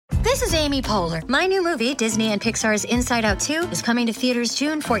This is Amy Poehler. My new movie, Disney and Pixar's Inside Out 2, is coming to theaters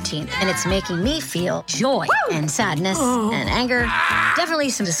June 14th, and it's making me feel joy and sadness and anger, definitely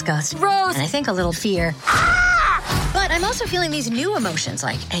some disgust, and I think a little fear. But I'm also feeling these new emotions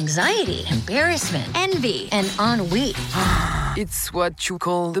like anxiety, embarrassment, envy, and ennui. It's what you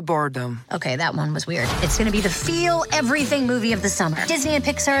call the boredom. Okay, that one was weird. It's gonna be the feel everything movie of the summer. Disney and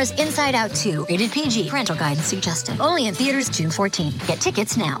Pixar's Inside Out 2, rated PG. Parental guidance suggested. Only in theaters June 14th. Get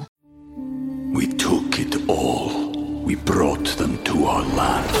tickets now. We took it all. We brought them to our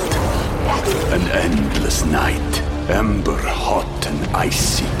land. An endless night, ember hot and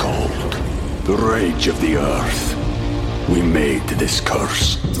icy cold. The rage of the earth. We made this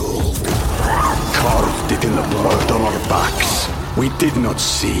curse. Carved it in the blood on our backs. We did not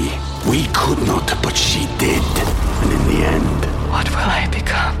see. We could not, but she did. And in the end... What will I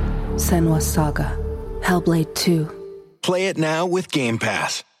become? Senua's Saga. Hellblade 2. Play it now with Game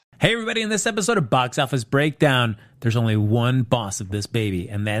Pass. Hey everybody, in this episode of Box Office Breakdown, there's only one boss of this baby,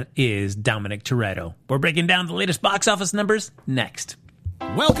 and that is Dominic Toretto. We're breaking down the latest box office numbers next.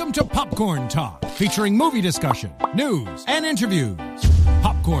 Welcome to Popcorn Talk, featuring movie discussion, news, and interviews.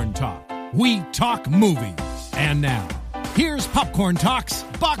 Popcorn Talk. We talk movies. And now, here's Popcorn Talk's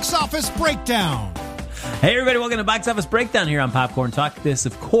Box Office Breakdown. Hey everybody, welcome to Box Office Breakdown here on Popcorn Talk. This,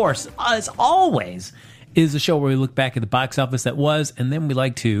 of course, as always, is a show where we look back at the box office that was, and then we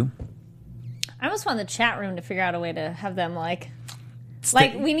like to... I almost want the chat room to figure out a way to have them,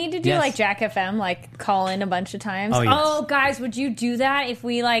 we need to do, Jack FM, call in a bunch of times. Oh, yes. Guys, would you do that if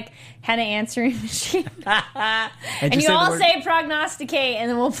we, had an answering machine? and you say all say prognosticate, and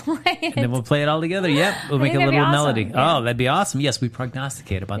then we'll play it. And then we'll play it all together. Yep, we'll make a little melody. Yeah. Oh, that'd be awesome. Yes, we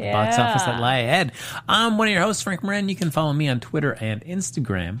prognosticate about the box office that lie ahead. I'm one of your hosts, Frank Moran. You can follow me on Twitter and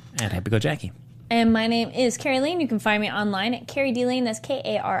Instagram at HappyGoJackie. And my name is Carrie Lane. You can find me online at Carrie D. Lane. That's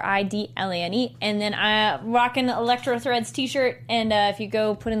Karidlane. And then I rock an Electro Threads t-shirt. And if you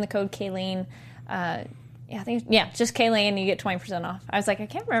go put in the code KLane, just KLane, you get 20% off. I was like, I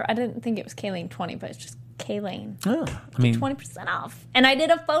can't remember. I didn't think it was KLane 20, but it's just KLane. Oh, I mean, 20% off. And I did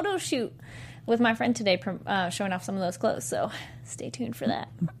a photo shoot with my friend today, showing off some of those clothes. So stay tuned for that.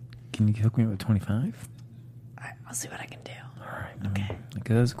 Can you hook me up with 25? I'll see what I can do. All right. Okay.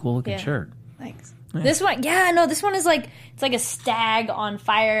 That's a cool looking shirt. Thanks. Yeah. This one, this one is it's like a stag on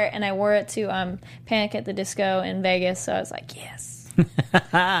fire, and I wore it to Panic at the Disco in Vegas, so I was like, yes. So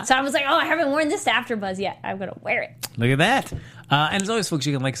I was like, I haven't worn this to AfterBuzz yet. I'm going to wear it. Look at that. And as always, folks,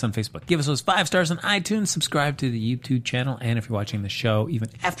 you can like us on Facebook. Give us those 5 stars on iTunes. Subscribe to the YouTube channel. And if you're watching the show, even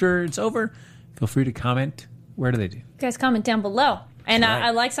after it's over, feel free to comment. Where do they do? You guys comment down below. And right. I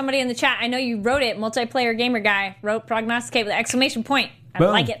like somebody in the chat. I know you wrote it. Multiplayer Gamer Guy wrote prognosticate with an exclamation point. I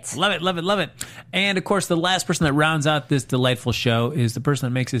Boom. like it. Love it, love it, love it. And, of course, the last person that rounds out this delightful show is the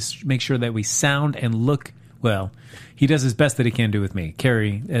person that make sure that we sound and look, well, he does his best that he can do with me.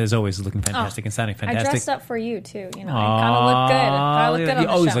 Carrie, as always, is looking fantastic and sounding fantastic. I dressed up for you, too. I kind of look good. I look good on the show. You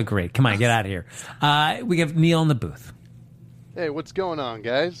always look great. Come on, get out of here. We have Neil in the booth. Hey, what's going on,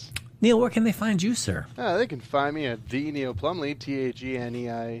 guys? Neil, where can they find you, sir? They can find me at the Neil Plumley,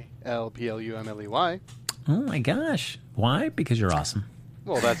 TAGNEILPLUMLEY. Oh, my gosh. Why? Because you're awesome.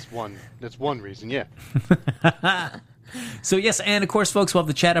 Well, that's one reason, yeah. So, yes, and of course, folks, we'll have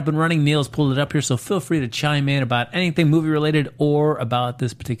the chat up and running. Neil's pulled it up here, so feel free to chime in about anything movie-related or about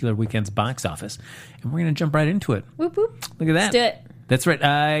this particular weekend's box office. And we're going to jump right into it. Whoop, whoop. Look at that. Let's do it. That's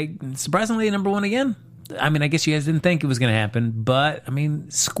right. Surprisingly, number one again. I mean, I guess you guys didn't think it was going to happen, but,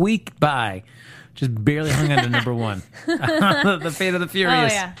 squeaked by. Just barely hung on to number one. The Fate of the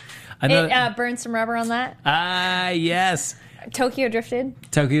Furious. Oh, yeah. It burned some rubber on that. Yes. Tokyo Drifted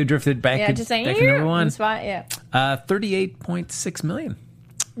back at number one. Spot, yeah. 38.6 million.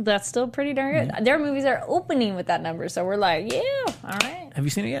 That's still pretty darn good. Mm-hmm. Their movies are opening with that number, so we're like, yeah, all right. Have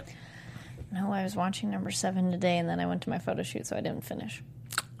you seen it yet? No, I was watching number 7 today, and then I went to my photo shoot, so I didn't finish.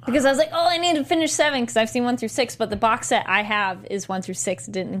 Because I was like, I need to finish 7, because I've seen 1 through 6, but the box set I have is 1 through 6.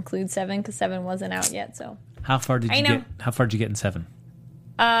 It didn't include 7, because 7 wasn't out yet, so. How far did you get? How far did you get in 7?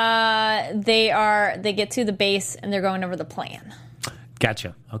 They get to the base and they're going over the plan.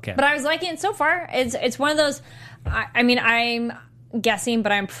 Gotcha. Okay. But I was liking it so far. It's one of those. I'm guessing,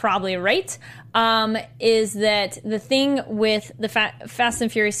 but I'm probably right. Is that the thing with the Fast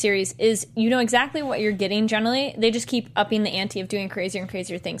and Furious series is you know exactly what you're getting generally. They just keep upping the ante of doing crazier and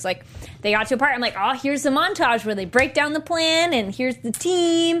crazier things. Like they got to a part, I'm like, here's the montage where they break down the plan and here's the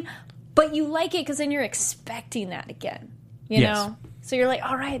team. But you like it because then you're expecting that again. You know? So you're like,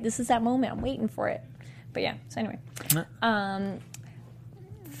 all right, this is that moment. I'm waiting for it. But yeah, so anyway.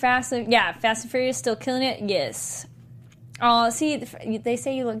 Fast and Furious still killing it? Yes. Oh, see, they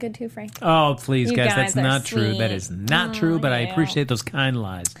say you look good too, Frank. Oh, please, You guys, guys that's are not true. sweet. That is not true, but I yeah. appreciate those kind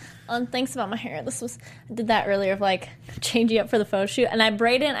lies. Thanks about my hair. I did that earlier of like changing up for the photo shoot, and I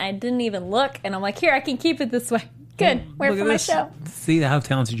braided it, and I didn't even look, and I'm like, here, I can keep it this way. Good, wear it Look for at my this. show. See how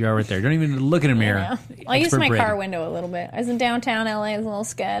talented you are right there. Don't even look in a mirror. Yeah. I used Expert my braiding. car window a little bit. I was in downtown LA. It was a little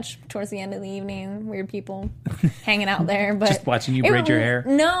sketch towards the end of the evening. Weird people hanging out there, but Just watching you braid your hair?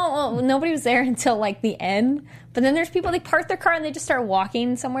 No, nobody was there until like the end. But then there's people, they park their car and they just start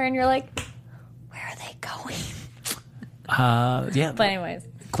walking somewhere, and you're like, where are they going? Yeah. But anyways,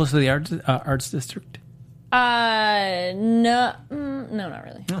 Close to the arts district? no, not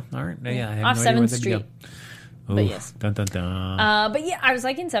really. Oh, all right. Yeah, I have Off no idea where 7th that'd Street. go. But Oof. yes. Dun, dun, dun. But yeah, I was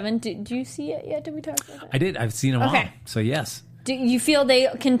liking 7. Did you see it yet? Did we talk about that? I did. I've seen them all. Okay. So, yes. Do you feel they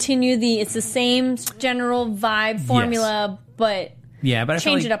continue it's the same general vibe formula, but Yeah, but I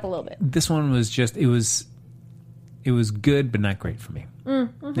feel change like it up a little bit? This one was just, it was good, but not great for me.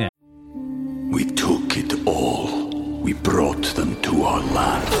 Yeah. We took it all. We brought them to our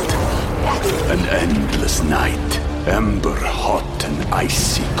land. An endless night, ember hot and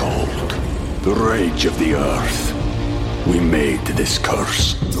icy cold. The rage of the earth. We made this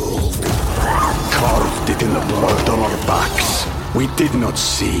curse. Carved it in the blood on our backs. We did not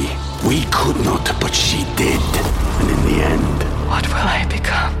see. We could not, but she did. And in the end, What will I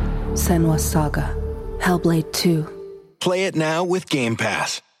become? Senua's Saga. Hellblade 2. Play it now with Game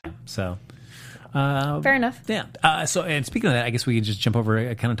Pass. So, Fair enough. yeah. So, and speaking of that, I guess we can just jump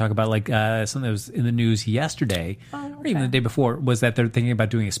over, kind of talk about like something that was in the news yesterday, or even the day before, was that they're thinking about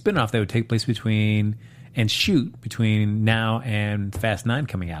doing a spinoff that would take place between now and Fast 9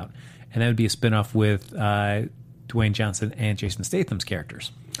 coming out. And that would be a spinoff with Dwayne Johnson and Jason Statham's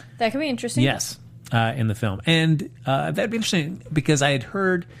characters. That could be interesting. Yes, in the film. And that'd be interesting because I had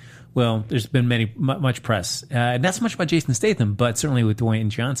heard, well, there's been much press, not so much about Jason Statham, but certainly with Dwayne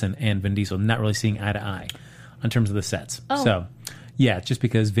Johnson and Vin Diesel not really seeing eye to eye in terms of the sets. Oh. So, yeah, just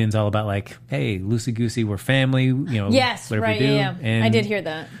because Vin's all about like, hey, loosey-goosey, we're family, Yes, whatever right, we do. yeah. And I did hear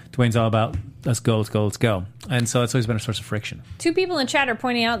that. Dwayne's all about, let's go. And so it's always been a source of friction. 2 people in chat are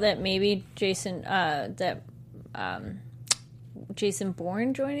pointing out that maybe Jason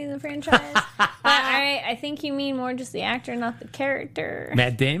Bourne joining the franchise. But I think you mean more just the actor, not the character.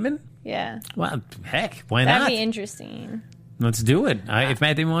 Matt Damon? Yeah. Well, heck, why That'd not? be interesting. Let's do it. If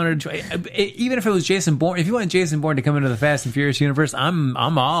Matt Damon wanted to join, even if it was Jason Bourne, if you want Jason Bourne to come into the Fast and Furious universe, I'm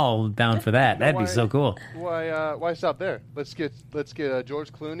all down for that. That'd be so cool. Why stop there? Let's get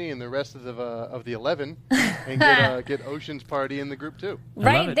George Clooney and the rest of the 11, and get Ocean's Party in the group too.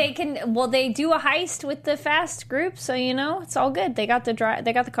 Right? it. They can. Well, they do a heist with the Fast group, so it's all good. They got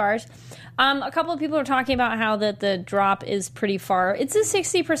the cars. A couple of people are talking about how that the drop is pretty far. It's a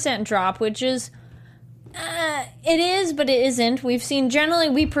 60% drop, which is. It is, but it isn't. We've seen, generally,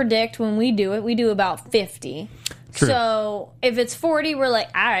 we predict when we do it, we do about 50. True. So if it's 40, we're like,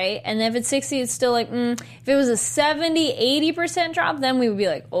 all right. And if it's 60, it's still like, If it was a 70, 80% drop, then we would be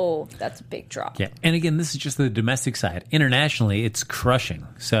like, oh, that's a big drop. Yeah, and again, this is just the domestic side. Internationally, it's crushing.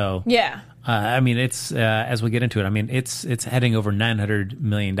 So Yeah. I mean, it's as we get into it. I mean, it's heading over $900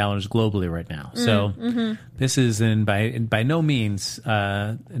 million globally right now. So this is by no means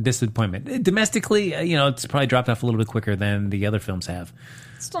a disappointment. Domestically, it's probably dropped off a little bit quicker than the other films have.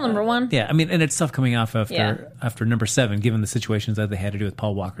 Still number one. Yeah, I mean, and it's tough coming off Yeah. after number 7, given the situations that they had to do with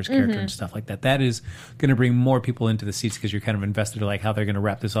Paul Walker's character and stuff like that. That is going to bring more people into the seats because you're kind of invested in like how they're going to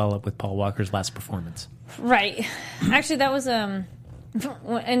wrap this all up with Paul Walker's last performance. Right. Actually, that was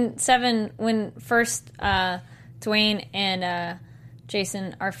in 7 when first Dwayne and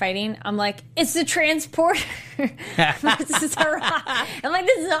Jason are fighting. I'm like, it's the transporter versus The Rock. I'm like,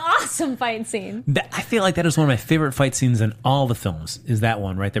 this is an awesome fight scene. I feel like that is one of my favorite fight scenes in all the films. Is that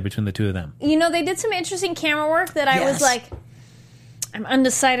one right there between the two of them? They did some interesting camera work that I was like, I'm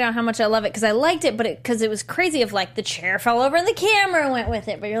undecided on how much I love it because I liked it, but because it was crazy of like the chair fell over and the camera went with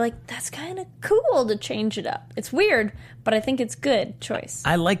it. But you're like, that's kind of cool to change it up. It's weird, but I think it's good choice.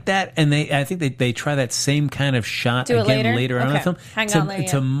 I like that, and I think they try that same kind of shot Do it again later on the Okay. film. Hang on later,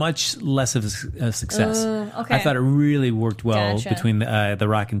 to much less of a success. Okay. I thought it really worked well Gotcha. between the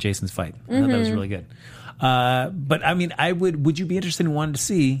Rock and Jason's fight. I thought that was really good. But I mean, would you be interested in wanting to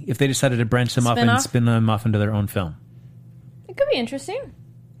see if they decided to branch them off and Spin-off? spin them off into their own film? It could be interesting.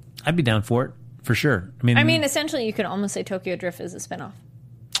 I'd be down for it for sure. I mean, essentially, you could almost say Tokyo Drift is a spinoff.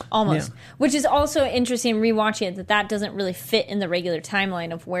 Almost. Yeah. Which is also interesting rewatching it, that doesn't really fit in the regular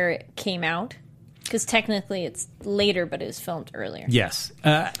timeline of where it came out. Because technically it's later, but it was filmed earlier. Yes.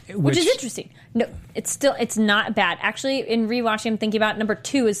 Which is interesting. No, it's not bad. Actually, in rewatching, I'm thinking about number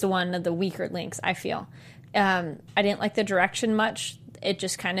 2 is the one of the weaker links, I feel. I didn't like the direction much. It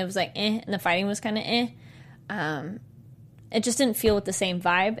just kind of was like, and the fighting was kind of It just didn't feel with the same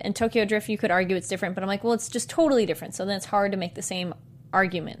vibe. And Tokyo Drift, you could argue it's different, but I'm like, well, it's just totally different. So then it's hard to make the same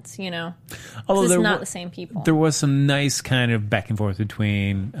arguments, you know? Although it's not the same people. There was some nice kind of back and forth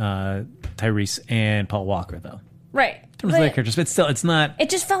between Tyrese and Paul Walker, though. Right. In terms of their characters, but still, it's not... It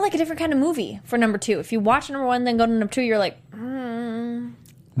just felt like a different kind of movie for number 2. If you watch number 1, then go to number 2, you're like,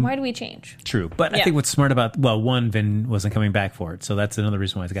 why do we change? True. But I think what's smart about... Well, one, Vin wasn't coming back for it, so that's another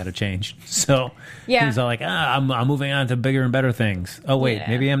reason why it's got to change. So he's all like, I'm moving on to bigger and better things. Oh, wait,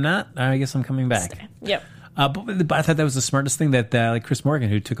 maybe I'm not? I guess I'm coming back. Yep. But I thought that was the smartest thing that like Chris Morgan,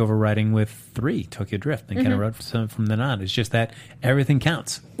 who took over writing with 3, Tokyo Drift, and kind of wrote from then on. It's just that everything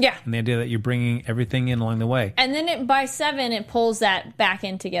counts. Yeah. And the idea that you're bringing everything in along the way. And then by 7, it pulls that back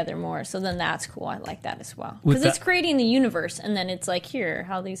in together more. So then that's cool. I like that as well. Because it's creating the universe, and then it's like, here,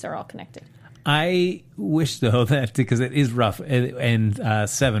 how these are all connected. I wish, though, that because it is rough, and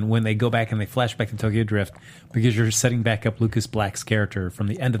 7, when they go back and they flash back to Tokyo Drift, because you're setting back up Lucas Black's character from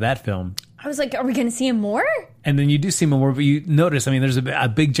the end of that film. I was like, are we going to see him more? And then you do see him more, but you notice, I mean, there's a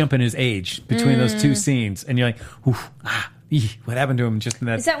big jump in his age between those two scenes, and you're like, what happened to him just in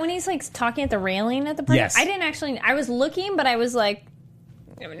that? Is that when he's like talking at the railing at the party? Yes. I didn't actually, I was looking, but I was like,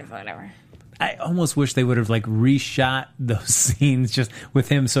 whatever. I almost wish they would have like reshot those scenes just with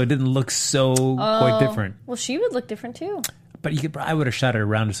him so it didn't look so quite different. Well, she would look different too. But I would have shot it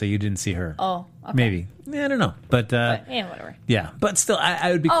around so you didn't see her. Oh, okay. Maybe. Yeah, I don't know. But whatever. Yeah, but still,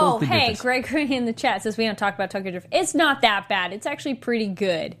 I would be cool if they did this. Gregory in the chat says we don't talk about Tokyo Drift. It's not that bad. It's actually pretty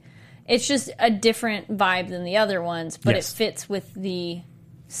good. It's just a different vibe than the other ones, but it fits with the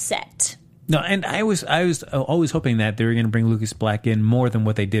set. No, and I was always hoping that they were going to bring Lucas Black in more than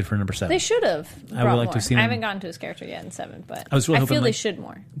what they did for number 7. They should have. I would like to see. I haven't gotten to his character yet in 7, but I feel they should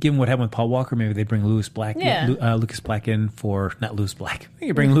more. Given what happened with Paul Walker, maybe they bring Lucas Black in for not Louis Black.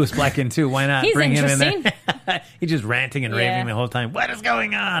 You bring Louis Black in too. Why not bring him in there? He's just ranting and raving the whole time. What is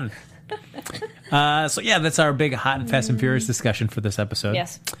going on? That's our big hot and Fast and Furious discussion for this episode.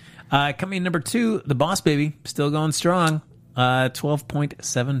 Yes. Coming in number 2, The Boss Baby, still going strong.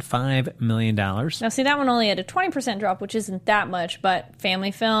 $12.75 million. Now, see, that one only had a 20% drop, which isn't that much, but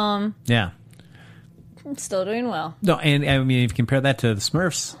family film. Yeah. Still doing well. No, and I mean, if you compare that to the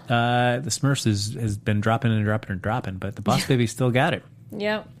Smurfs, the Smurfs has been dropping and dropping and dropping, but the Boss Baby still got it.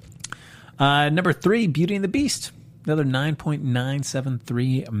 Yep. Number 3, Beauty and the Beast. Another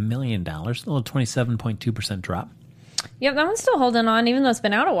 $9.973 million. A little 27.2% drop. Yep, that one's still holding on, even though it's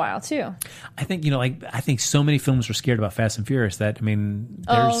been out a while, too. I think, I think so many films were scared about Fast and Furious that, I mean...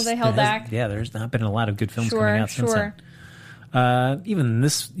 they held back? Yeah, there's not been a lot of good films coming out since then. Even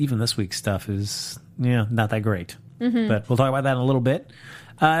this week's stuff is, not that great. Mm-hmm. But we'll talk about that in a little bit.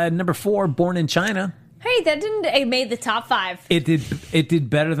 Number 4, Born in China. Hey, it made the top 5. It did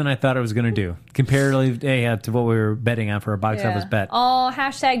better than I thought it was going to do, comparatively to what we were betting on for a box office bet. Oh,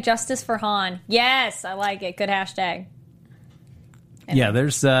 hashtag justice for Han. Yes, I like it. Good hashtag. Yeah,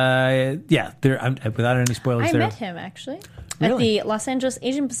 there's without any spoilers. I met him actually at the Los Angeles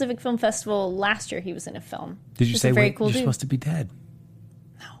Asian Pacific Film Festival last year. He was in a film. Did you say very cool you're dude. Supposed to be dead?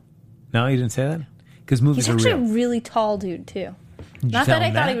 No, you didn't say that because movies are real. He's actually a really tall dude too. Not that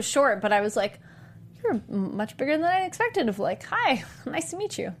I thought he was short, but I was like, you're much bigger than I expected. Of like, hi, nice to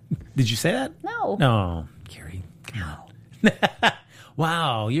meet you. Did you say that? No. No, Carrie, come on.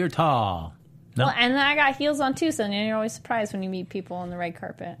 Wow, you're tall. No. Well, and then I got heels on too, so then you're always surprised when you meet people on the red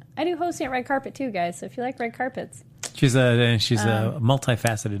carpet. I do hosting at red carpet too, guys. So if you like red carpets, she's a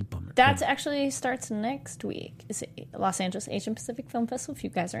multifaceted bummer. That actually starts next week. It's Los Angeles Asian Pacific Film Festival. If you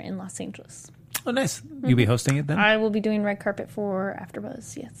guys are in Los Angeles. Oh, nice. You'll be hosting it then? I will be doing red carpet for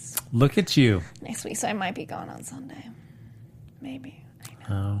AfterBuzz. Yes. Look at you. Next week, so I might be gone on Sunday. Maybe.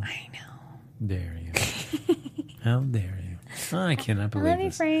 I know. Dare you? How dare you? I cannot believe I love you,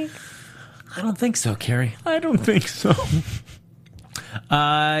 this. Frank. I don't think so, Carrie. I don't think so.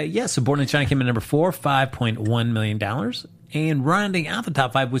 So Born in China came in number 4, $5.1 million. And rounding out the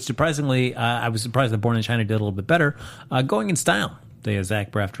top 5, which surprisingly, I was surprised that Born in China did a little bit better, Going in Style, the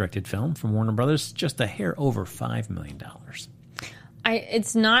Zach Braff directed film from Warner Brothers, just a hair over $5 million.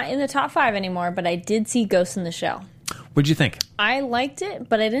 It's not in the top 5 anymore, but I did see Ghost in the Shell. What'd you think? I liked it,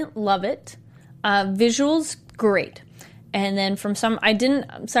 but I didn't love it. Visuals, great. And then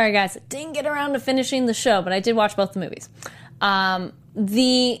I'm sorry guys, I didn't get around to finishing the show, but I did watch both the movies.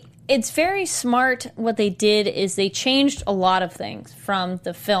 It's very smart. What they did is they changed a lot of things from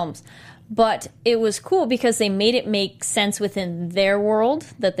the films, but it was cool because they made it make sense within their world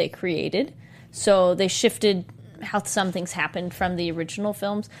that they created. So they shifted how some things happened from the original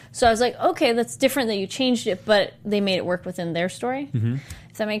films. So I was like, okay, that's different that you changed it, but they made it work within their story. Mm-hmm.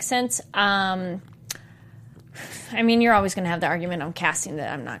 Does that make sense? I mean, you're always going to have the argument on casting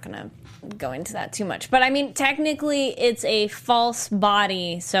that I'm not going to go into that too much. But I mean, technically, it's a false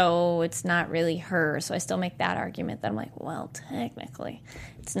body, so it's not really her. So I still make that argument that I'm like, well, technically,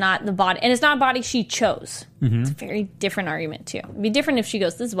 it's not the body. And it's not a body she chose. Mm-hmm. It's a very different argument, too. It'd be different if she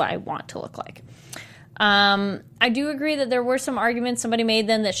goes, this is what I want to look like. I do agree that there were some arguments somebody made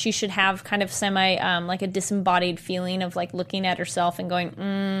then that she should have kind of like a disembodied feeling of like looking at herself and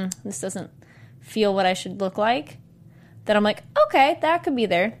going, this doesn't feel what I should look like. That I'm like, okay, that could be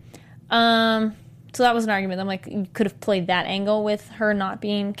there. So that was an argument. I'm like, you could have played that angle with her not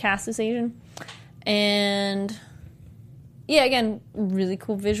being cast as Asian. And yeah, again, really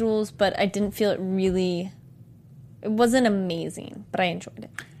cool visuals, but I didn't feel it wasn't amazing, but I enjoyed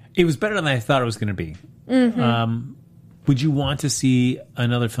it. It was better than I thought it was going to be. Mm-hmm. Would you want to see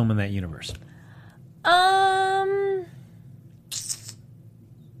another film in that universe?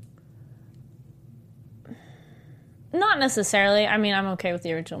 Not necessarily. I mean, I'm okay with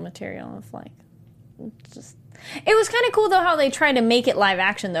the original material. Of like, just it was kind of cool though how they tried to make it live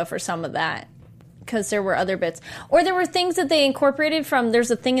action though for some of that, because there were other bits, or there were things that they incorporated from.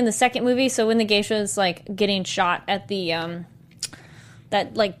 There's a thing in the second movie. So when the geisha is like getting shot at the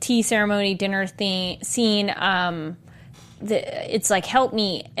that like tea ceremony dinner scene, it's like help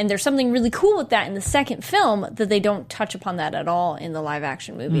me, and there's something really cool with that in the second film that they don't touch upon that at all in the live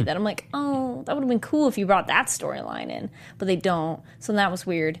action movie. That I'm like, oh, that would have been cool if you brought that storyline in, but they don't. So that was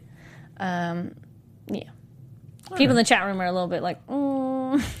weird. Yeah, people in the chat room are a little bit like,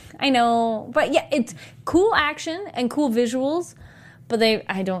 I know, but yeah, it's cool action and cool visuals, but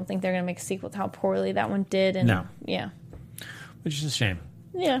I don't think they're gonna make a sequel with how poorly that one did. And no, yeah. Which is a shame.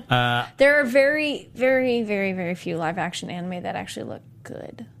 Yeah. There are very, very, very, very few live-action anime that actually look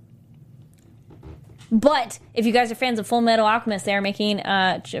good. But if you guys are fans of Full Metal Alchemist, they are making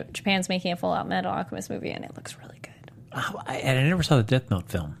Japan's making a Full Metal Alchemist movie, and it looks really good. I never saw the Death Note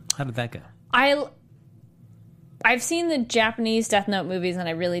film. How did that go? I've seen the Japanese Death Note movies, and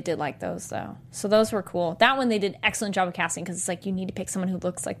I really did like those, though. So those were cool. That one, they did an excellent job of casting, because it's like, you need to pick someone who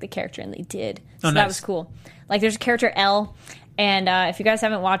looks like the character, and they did. So nice. That was cool. Like, there's a character, L, and if you guys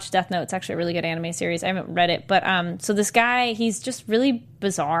haven't watched Death Note, it's actually a really good anime series. I haven't read it, but so this guy, he's just really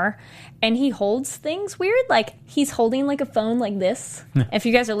bizarre, and he holds things weird. Like, he's holding, like, a phone like this. If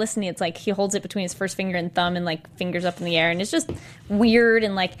you guys are listening, it's like he holds it between his first finger and thumb and, like, fingers up in the air, and it's just weird,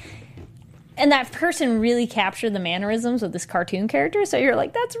 and, like... And that person really captured the mannerisms of this cartoon character, so you're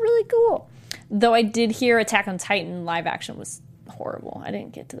like, that's really cool. Though I did hear Attack on Titan live action was horrible. I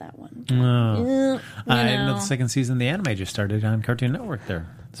didn't get to that one. Oh. I didn't know the second season of the anime just started on Cartoon Network there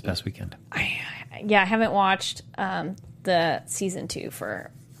this past weekend. I haven't watched the season 2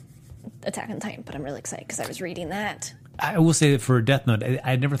 for Attack on Titan, but I'm really excited because I was reading that. I will say that for Death Note,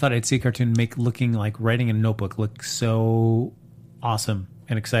 I never thought I'd see a cartoon make looking like writing in a notebook look so awesome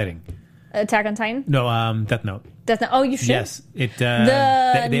and exciting. Attack on Titan? No, Death Note. Death Note. Oh, you should. Yes,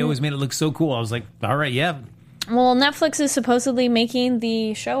 they always made it look so cool. I was like, all right, yeah. Well, Netflix is supposedly making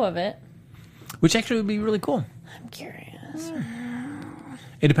the show of it, which actually would be really cool. I'm curious.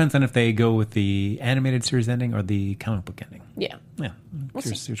 It depends on if they go with the animated series ending or the comic book ending. Yeah. I'm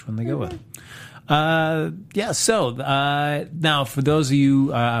curious to see which one they go with. So now for those of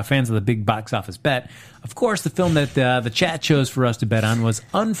you fans of the big box office bet, of course, the film that the chat chose for us to bet on was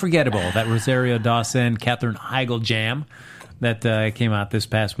Unforgettable, that Rosario Dawson, Katherine Heigl jam that came out this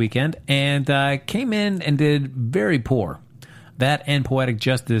past weekend, and came in and did very poor. That and Poetic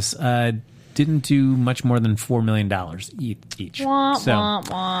Justice didn't do much more than $4 million each. Womp, womp,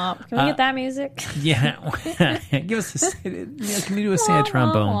 womp. Can we get that music? Yeah. Give us can you do a sad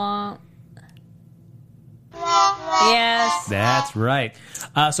trombone? Womp. Yes, that's right.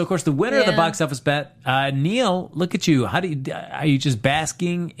 So, of course, the winner of the box office bet, Neil. Look at you. Are you just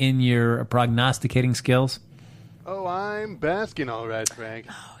basking in your prognosticating skills? Oh, I'm basking, all right, Frank.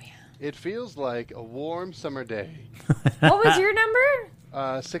 Oh yeah. It feels like a warm summer day. What was your number?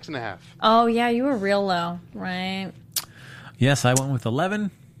 6.5. Oh yeah, you were real low, right? Yes, I went with 11.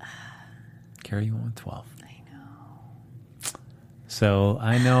 Carrie, you went with 12. So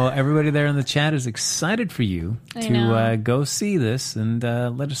I know everybody there in the chat is excited for you to go see this and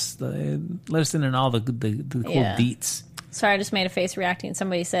let us in on all the cool deets. Sorry, I just made a face reacting.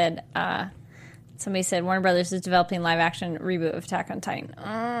 Somebody said Somebody said Warner Brothers is developing live-action reboot of Attack on Titan.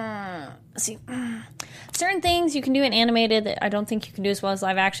 Certain things you can do in animated that I don't think you can do as well as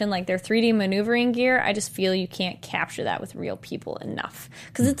live-action, like their 3D maneuvering gear. I just feel you can't capture that with real people enough.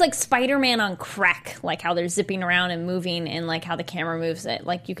 Because it's like Spider-Man on crack, like how they're zipping around and moving and like how the camera moves it.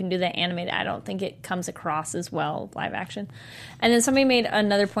 Like you can do that animated. I don't think it comes across as well live-action. And then somebody made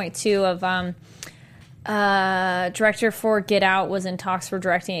another point, too, of... director for Get Out was in talks for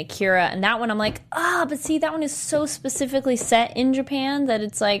directing Akira, and that one I'm like, but see, that one is so specifically set in Japan that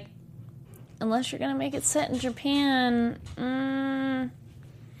it's like, unless you're gonna make it set in Japan,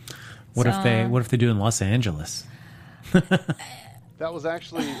 What if they do in Los Angeles? That was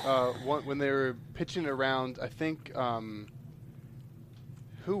actually when they were pitching around. I think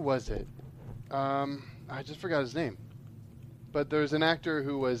who was it? I just forgot his name. But there's an actor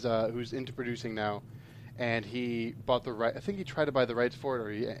who was who's into producing now. And he bought the right. I think he tried to buy the rights for it,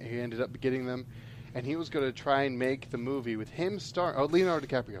 or he ended up getting them. And he was going to try and make the movie with him Leonardo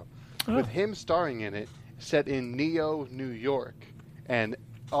DiCaprio, with him starring in it, set in Neo, New York. And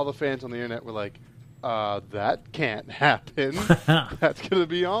all the fans on the internet were like, "That can't happen. That's going to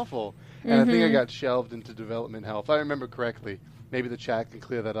be awful." And I think I got shelved into development hell, if I remember correctly. Maybe the chat can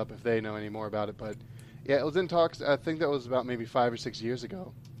clear that up if they know any more about it. But yeah, it was in talks. I think that was about maybe 5 or 6 years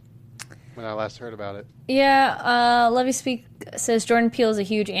ago when I last heard about it. Yeah, Love You Speak says Jordan Peele is a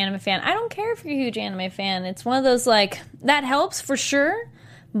huge anime fan. I don't care if you're a huge anime fan. It's one of those, like, that helps for sure,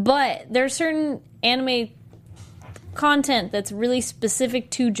 but there's certain anime content that's really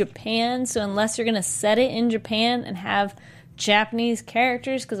specific to Japan, so unless you're going to set it in Japan and have Japanese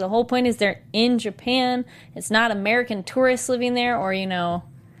characters, because the whole point is they're in Japan, it's not American tourists living there, or,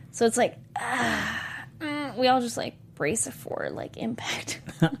 so it's like, we all just, like, brace it for like impact.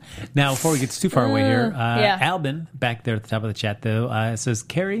 Now, before we get too far away here, Albin back there at the top of the chat though says,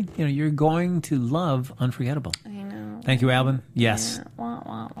 "Carrie, you're going to love Unforgettable." I know. Thank you, Albin. Yes. Yeah. Wah,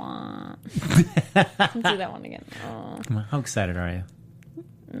 wah, wah. Let's do that one again. Oh. Come on, how excited are you?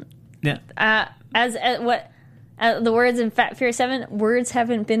 Yeah. As what? The words in Fat Furious 7, words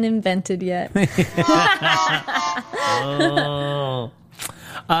haven't been invented yet. Oh.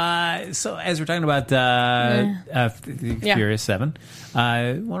 So as we're talking about Furious 7,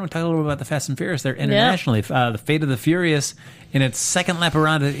 why don't we talk a little bit about the Fast and Furious there internationally? The Fate of the Furious, in its second lap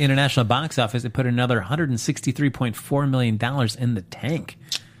around at the international box office, it put another $163.4 million in the tank.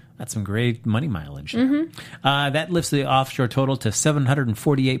 That's some great money mileage. That lifts the offshore total to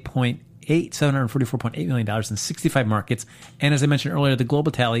 $744.8 million in 65 markets, and as I mentioned earlier, the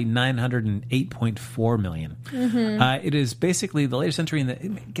global tally $908.4 million. It is basically the latest entry in the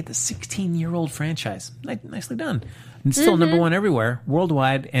 16-year-old franchise. Nicely done. It's still number one everywhere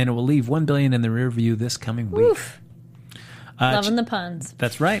worldwide, and it will leave $1 billion in the rear view this coming week. Oof. Loving the puns.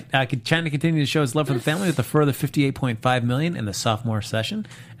 That's right. China continues to show its love for the family with a further $58.5 million in the sophomore session,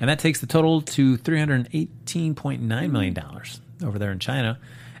 and that takes the total to $318.9 million over there in China.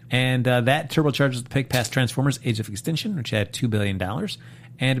 And that turbocharges the pick past Transformers Age of Extinction, which had $2 billion,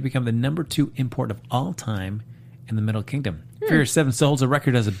 and to become the number 2 import of all time in the Middle Kingdom. Furious 7 still holds a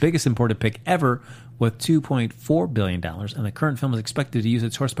record as the biggest imported pick ever with $2.4 billion, and the current film is expected to use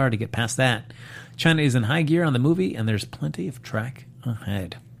its horsepower to get past that. China is in high gear on the movie, and there's plenty of track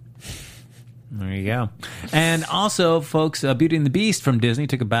ahead. There you go. And also, folks, Beauty and the Beast from Disney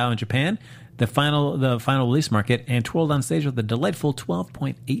took a bow in Japan, the final release market, and twirled on stage with a delightful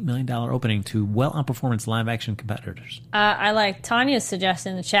 $12.8 million opening to well outperform its live-action competitors. I like Tanya's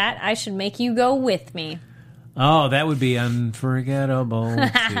suggestion in the chat. I should make you go with me. Oh, that would be unforgettable,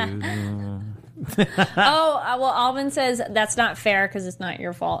 too. Well, Alvin says that's not fair because it's not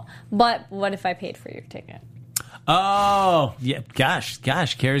your fault. But what if I paid for your ticket? Oh, yeah. Gosh.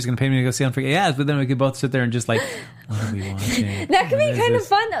 Carrie's going to pay me to go see Unforgettable. Yeah, but then we could both sit there and just like, what are we watching? That could be kind of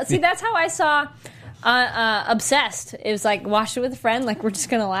fun, though. See, that's how I saw Obsessed. It was like, watched it with a friend. Like, we're just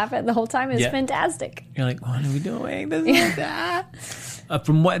going to laugh at it the whole time. It was fantastic. You're like, what are we doing? This is that.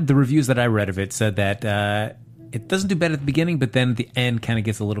 From what the reviews that I read of it said that it doesn't do bad at the beginning, but then at the end kind of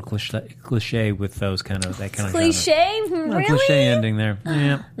gets a little cliche with those kind of cliche. Really? Cliche ending there.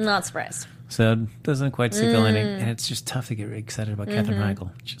 Yeah, not surprised. So it doesn't quite stick the landing, and it's just tough to get really excited about Katherine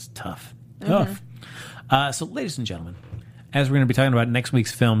Heigl. It's just tough. So, ladies and gentlemen, as we're going to be talking about next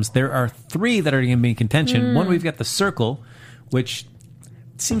week's films, there are 3 that are going to be in contention. One, we've got The Circle, which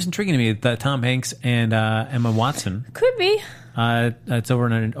seems intriguing to me. Tom Hanks and Emma Watson. Could be. It's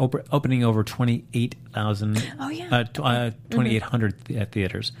opening over 28,000. Oh yeah, 2,800 at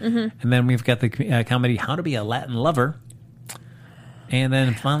theaters. And then we've got the comedy How to Be a Latin Lover, And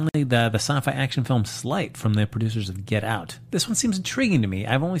then finally, the sci-fi action film Slight from the producers of Get Out. This one seems intriguing to me.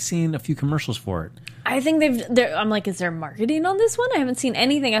 I've only seen a few commercials for it. I think I'm like, is there marketing on this one? I haven't seen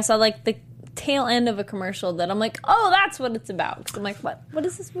anything. I saw like the tail end of a commercial that I'm like, oh, that's what it's about. Because I'm like, what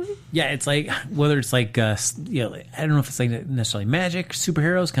is this movie? Yeah, it's like, whether it's like, I don't know if it's like necessarily magic,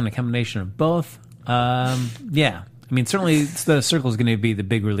 superheroes, kind of combination of both. Yeah. I mean, certainly The Circle is going to be the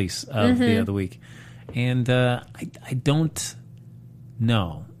big release of the other week. And I don't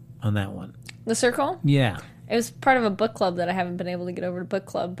know on that one. The Circle? Yeah. It was part of a book club that I haven't been able to get over to book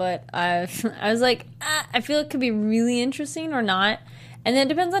club, but I was like, I feel it could be really interesting or not. And then it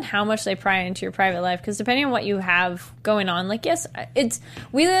depends on how much they pry into your private life, because depending on what you have going on, like, yes,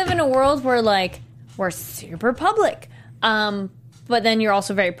 we live in a world where, like, we're super public, but then you're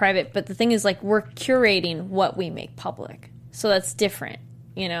also very private. But the thing is, like, we're curating what we make public, so that's different,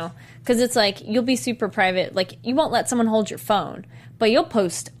 you know? Because it's like, you'll be super private, like, you won't let someone hold your phone, but you'll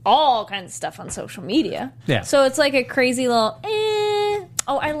post all kinds of stuff on social media. Yeah. So it's like a crazy little,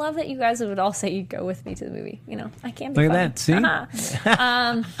 Oh, I love that you guys would all say you'd go with me to the movie. You know, I can be. Look funny. at that, see?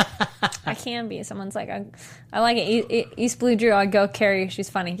 I can be. Someone's like, I like it. East Blue Drew, I'd go, Carrie, she's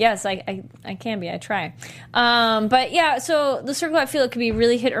funny. Yes, I can be. I try. But yeah, so The Circle, I feel it could be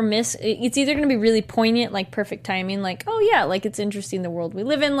really hit or miss. It's either going to be really poignant, like perfect timing, like, oh yeah, like it's interesting the world we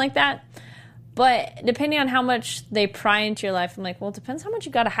live in, like that. But depending on how much they pry into your life, I'm like, well, it depends how much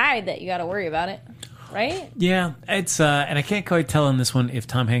you got to hide that you got to worry about it. Right? Yeah, it's and I can't quite tell in this one if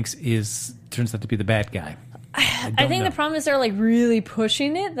Tom Hanks turns out to be the bad guy. I think the problem is they're like really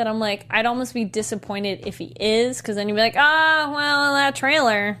pushing it, that I'm like, I'd almost be disappointed if he is, because then you'd be like, well, that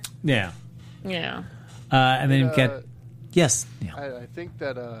trailer. Yeah. Yeah. And then you've got, yes. Yeah. I think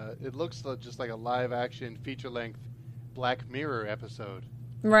that it looks just like a live action feature length Black Mirror episode.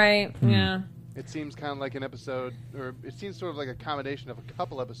 Right. Yeah. It seems kind of like an episode, or it seems sort of like a combination of a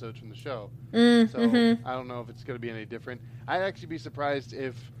couple episodes from the show. So I don't know if it's going to be any different. I'd actually be surprised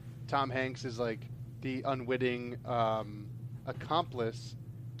if Tom Hanks is like the unwitting accomplice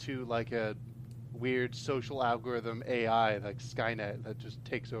to like a weird social algorithm AI like Skynet that just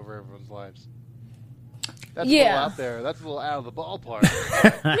takes over everyone's lives. That's a little out there. That's a little out of the ballpark.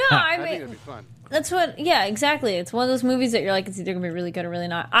 No, I mean, think it'd be fun. That's what, yeah, exactly. It's one of those movies that you're like, it's either going to be really good or really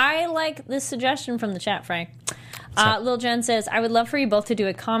not. I like this suggestion from the chat, Frank. Lil Jen says, I would love for you both to do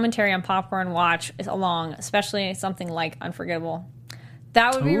a commentary on Popcorn Watch along, especially something like Unforgettable.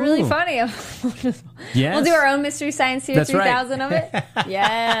 That would be really funny. Yes. We'll do our own Mystery Science Theater 3000 right. of it.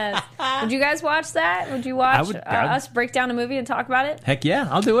 Yes. Would you guys watch that? Would you watch us break down a movie and talk about it? Heck yeah,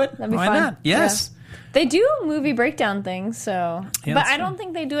 I'll do it. That'd be Why fun. not? Yes. Yeah. They do movie breakdown things, so. Yeah, but I don't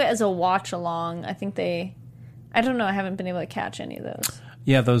think they do it as a watch along. I think I don't know. I haven't been able to catch any of those.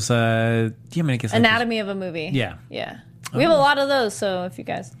 Yeah, those, I guess Anatomy of a Movie. Yeah. Yeah. We have a lot of those, so if you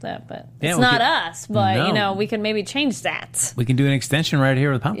guys that, but it's not us. But we can maybe change that. We can do an extension right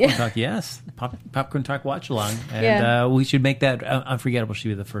here with Popcorn Talk. Yes, Popcorn Talk watch along, and we should make that Unforgettable. Should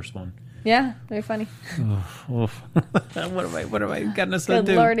be the first one. Yeah, very funny. What have I gotten us to do?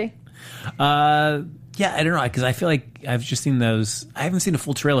 Good lordy. Yeah, I don't know, because I feel like I've just seen those. I haven't seen a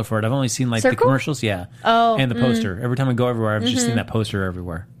full trailer for it. I've only seen like Circle? the commercials, and the poster. Every time I go everywhere, I've just seen that poster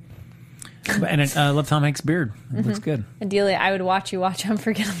everywhere. And I love Tom Hanks' beard. It looks good. Ideally, I would watch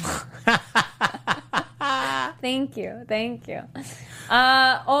Unforgettable. Thank you.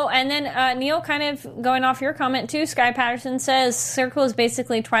 And then Neil, kind of going off your comment too, Sky Patterson says Circle is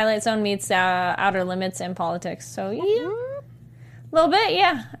basically Twilight Zone meets Outer Limits and politics. So yeah, a little bit,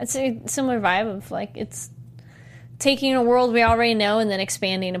 yeah. It's a similar vibe of like it's taking a world we already know and then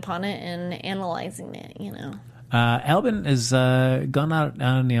expanding upon it and analyzing it, you know. Albin has gone out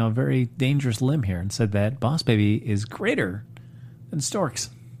on a very dangerous limb here and said that Boss Baby is greater than Storks.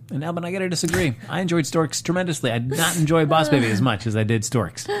 And Albin, I gotta disagree. I enjoyed Storks tremendously. I did not enjoy Boss Baby as much as I did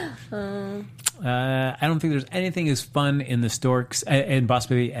Storks. I don't think there's anything as fun in the Storks and Boss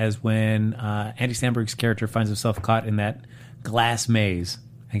Baby as when Andy Samberg's character finds himself caught in that glass maze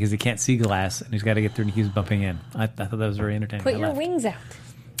because he can't see glass and he's got to get through and he keeps bumping in. I thought that was very entertaining. Put your wings out.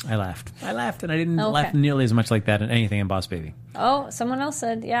 I laughed, and I didn't laugh nearly as much like that in anything in Boss Baby. Oh, someone else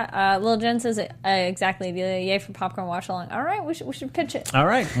said, yeah. Lil Jen says exactly. Yay for Popcorn Watch Along. All right, we should pitch it. All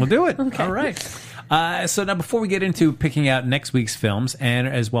right, we'll do it. Okay. All right. So now, before we get into picking out next week's films, and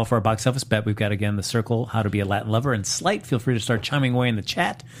as well for our box office bet, we've got again The Circle, How to Be a Latin Lover, and Slight. Feel free to start chiming away in the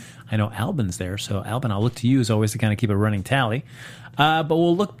chat. I know Albin's there, so Albin, I'll look to you as always to kind of keep a running tally. But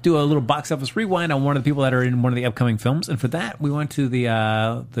we'll do a little box office rewind on one of the people that are in one of the upcoming films, and for that we went to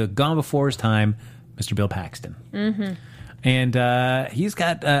the Gone Before His Time, Mr. Bill Paxton, and he's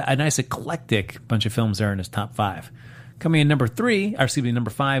got a nice eclectic bunch of films there in his top 5. Coming in number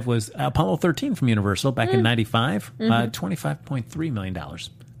 5 was Apollo 13 from Universal back in 95. $25.3 million.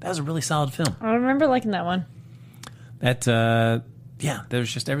 That was a really solid film. I remember liking that one. That, there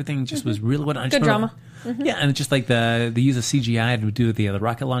was just everything just was really what I just Good drama. Yeah, and just like the use of CGI to do the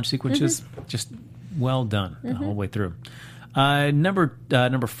rocket launch sequences, just well done the whole way through.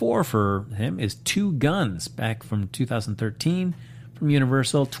 Number 4 for him is Two Guns, back from 2013 from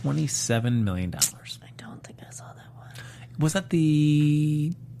Universal, $27 million. I don't think I saw that one. Was that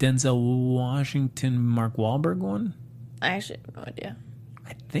the Denzel Washington, Mark Wahlberg one? I actually have no idea.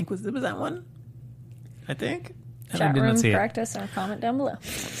 I think was that one. I think. Chat did room not see practice or comment down below.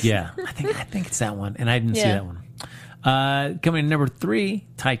 Yeah, I think it's that one, and I didn't see that one. Coming in number 3,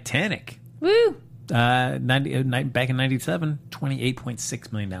 Titanic. Woo! Back in 97,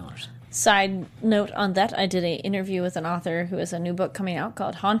 $28.6 million. Side note on that, I did an interview with an author who has a new book coming out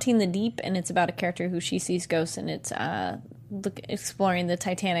called Haunting the Deep, and it's about a character who she sees ghosts, and it's exploring the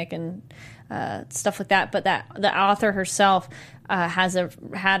Titanic and stuff like that. But that the author herself had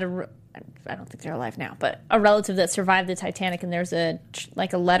a I don't think they're alive now, but a relative that survived the Titanic, and there's a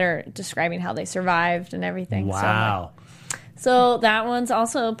letter describing how they survived and everything. Wow. So that one's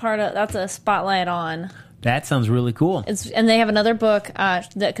also that's a spotlight on. That sounds really cool. And they have another book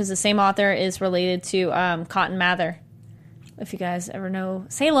because the same author is related to Cotton Mather, if you guys ever know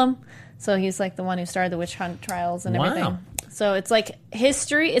Salem. So he's like the one who started the witch hunt trials and everything. So it's like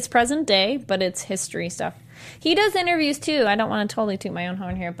history. It's present day, but it's history stuff. He does interviews too. I don't want to totally toot my own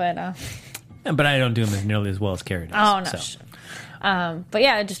horn here, but but I don't do them as nearly as well as Carrie does. Oh no. So. But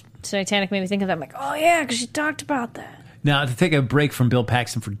yeah, just Titanic made me think of that. I'm like, oh yeah, because she talked about that. Now, to take a break from Bill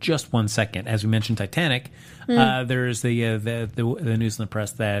Paxton for just 1 second, as we mentioned Titanic, there's the news in the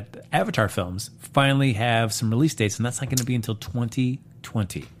press that Avatar films finally have some release dates, and that's not going to be until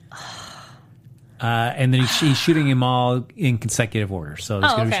 2020. And then he's shooting them all in consecutive order. So he's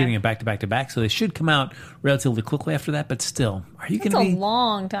going to be shooting them back to back to back. So they should come out relatively quickly after that. But still, are you going to be... That's a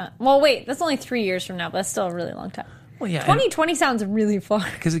long time. Well, wait, that's only 3 years from now, but that's still a really long time. Well, yeah, 2020 sounds really far.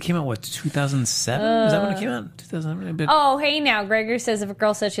 Because it came out, 2007? Is that when it came out? 2007? Oh, hey now. Gregor says if a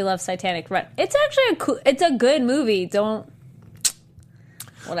girl says she loves Titanic, run. It's actually it's a good movie. Don't...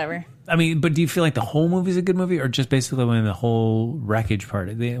 Whatever. I mean, but do you feel like the whole movie is a good movie, or just basically when the whole wreckage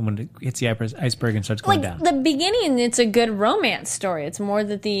part, when it hits the iceberg and starts going down? The beginning, it's a good romance story. It's more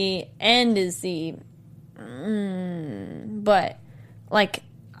that the end is the... but,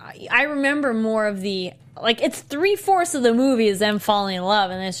 I remember more of the... it's 3/4 of the movie is them falling in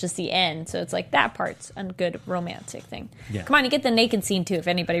love, and then it's just the end. So it's that part's a good romantic thing. Yeah. Come on, you get the naked scene, too, if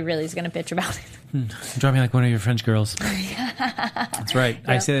anybody really is going to bitch about it. Drop me like one of your French girls. That's right.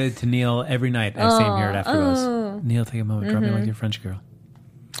 Yeah. I say it to Neil every night. I say him here at Afterglows. Neil, take a moment. Drop me like your French girl.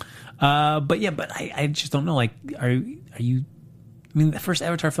 But I just don't know. Are you... I mean, the first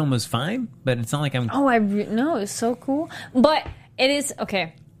Avatar film was fine, but it's not like I'm... Oh, no, it was so cool. But it is...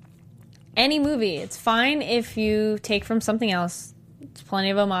 Okay. Any movie, it's fine if you take from something else. There's plenty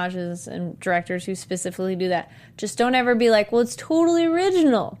of homages and directors who specifically do that. Just don't ever be like, well, it's totally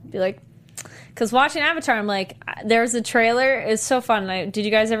original. Be like, because watching Avatar, I'm like, there's a trailer. It's so fun. Did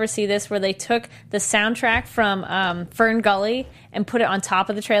you guys ever see this where they took the soundtrack from Fern Gully and put it on top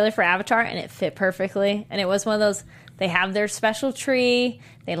of the trailer for Avatar, and it fit perfectly? And it was one of those, they have their special tree.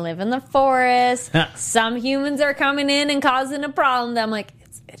 They live in the forest. Some humans are coming in and causing a problem. I'm like,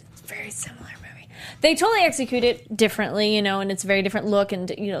 it's very similar movie. They totally execute it differently, and it's a very different look, and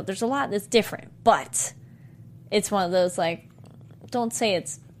there's a lot that's different, but it's one of those don't say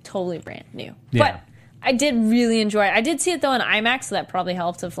it's totally brand new. Yeah. But I did really enjoy it. I did see it though in IMAX, so that probably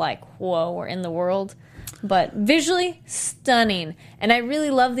helped of whoa, we're in the world. But visually stunning, and I really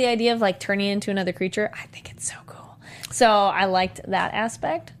love the idea of turning into another creature. I think it's so cool. So I liked that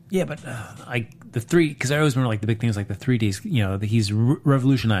aspect. Yeah, but the 3D, because I always remember the big things like the 3D. He's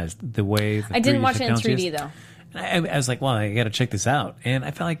revolutionized the way. The I didn't watch it in 3D though. And I was like, well, I got to check this out, and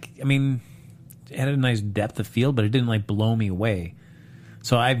I felt like, it had a nice depth of field, but it didn't blow me away.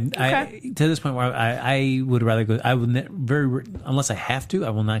 So I to this point where I would rather go. I would unless I have to,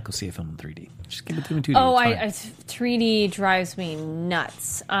 I will not go see a film in 3D. Just give it to me in 2D. Oh, 3D drives me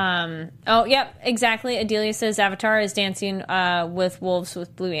nuts. Oh, yep, exactly. Adelia says Avatar is Dancing with Wolves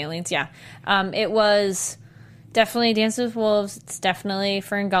with Blue Aliens. Yeah, it was definitely Dances with Wolves. It's definitely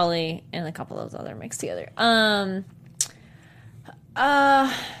Fern Gully and a couple of those other mixed together. Then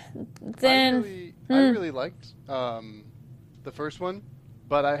I really liked the first one.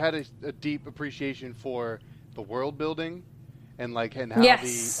 But I had a deep appreciation for the world building, and how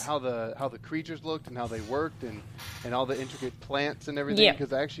the creatures looked and how they worked and all the intricate plants and everything.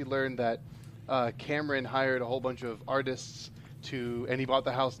 Because I actually learned that Cameron hired a whole bunch of artists and he bought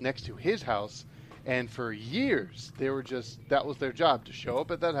the house next to his house. And for years, that was their job, to show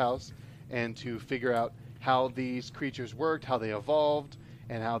up at that house and to figure out how these creatures worked, how they evolved,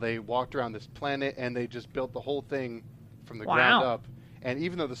 and how they walked around this planet. And they just built the whole thing from the ground up. And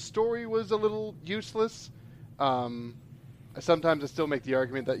even though the story was a little useless, sometimes I still make the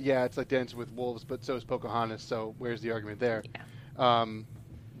argument that, yeah, it's like Dancing with Wolves, but so is Pocahontas, so where's the argument there? Yeah.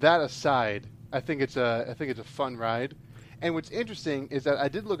 That aside, I think it's a fun ride. And what's interesting is that I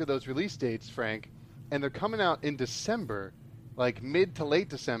did look at those release dates, Frank, and they're coming out in December, like mid to late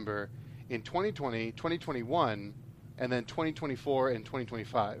December, in 2020, 2021, and then 2024 and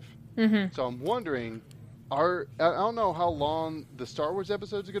 2025. Mm-hmm. So I'm wondering, I don't know how long the Star Wars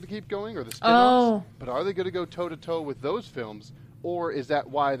episodes are going to keep going, or the spin-offs, but are they going to go toe-to-toe with those films, or is that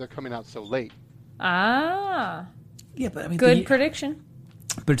why they're coming out so late? Ah. Yeah, but I mean... Good prediction.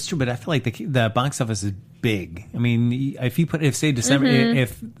 But it's true, but I feel like the box office is big. I mean, if say December,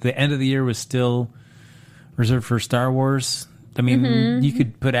 if the end of the year was still reserved for Star Wars, I mean, you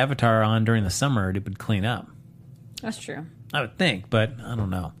could put Avatar on during the summer, it would clean up. That's true. I would think, but I don't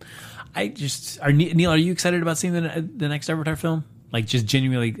know. Neil, are you excited about seeing the next Avatar film? Like, just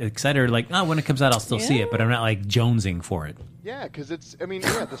genuinely excited, or like, when it comes out, I'll still see it, but I'm not like jonesing for it. Yeah, because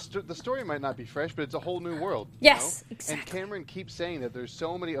the story might not be fresh, but it's a whole new world. Yes, exactly. And Cameron keeps saying that there's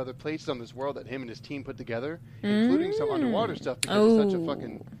so many other places on this world that him and his team put together, including some underwater stuff, because he's such a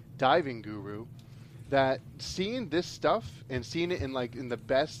fucking diving guru, that seeing this stuff and seeing it in the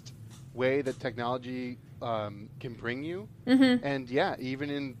best way that technology can bring you, and yeah,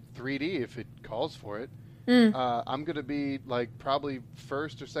 even in 3D if it calls for it, I'm gonna be like probably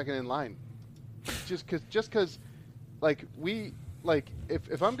first or second in line, just because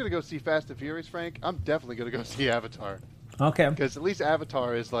if I'm gonna go see Fast and Furious, Frank, I'm definitely gonna go see Avatar. Okay. Because at least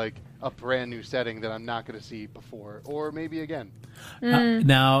Avatar is like a brand new setting that I'm not gonna see before, or maybe again.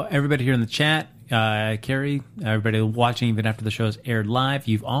 Now, everybody here in the chat, Carrie, everybody watching even after the show is aired live,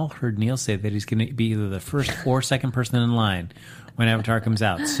 you've all heard Neil say that he's going to be either the first or second person in line when Avatar comes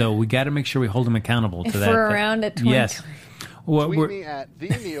out. So we got to make sure we hold him accountable to that. If we're around at 2020. Yes. Tweet me at the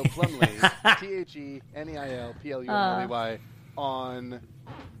Neil Plumley, TheNeilPlumy, on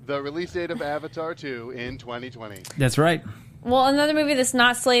the release date of Avatar 2 in 2020. That's right. Well, another movie that's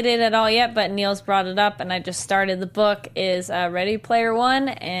not slated at all yet, but Neil's brought it up, and I just started the book, is Ready Player One,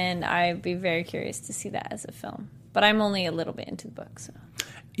 and I'd be very curious to see that as a film. But I'm only a little bit into the book, so...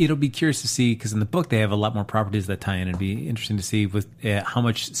 It'll be curious to see, because in the book they have a lot more properties that tie in. It'd be interesting to see with how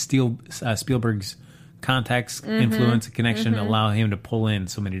much Spielberg's contacts, influence, and connection allow him to pull in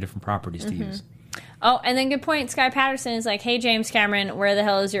so many different properties to use. Oh, and then good point. Sky Patterson is like, hey, James Cameron, where the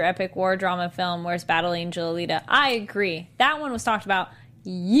hell is your epic war drama film? Where's Battle Angel Alita? I agree. That one was talked about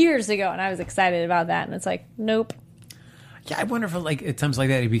years ago, and I was excited about that. And it's like, nope. Yeah, I wonder if at times like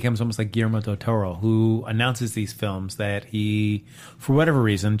that, he becomes almost like Guillermo del Toro, who announces these films that he, for whatever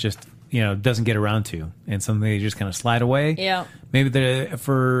reason, just doesn't get around to, and something they just kind of slide away. Yeah. Maybe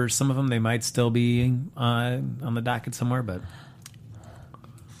for some of them, they might still be on the docket somewhere, but...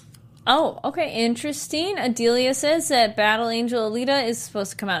 Oh, okay, interesting. Adelia says that Battle Angel Alita is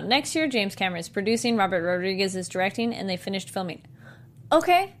supposed to come out next year. James Cameron is producing, Robert Rodriguez is directing, and they finished filming.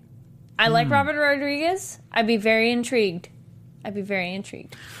 Okay. I like Robert Rodriguez. I'd be very intrigued. Do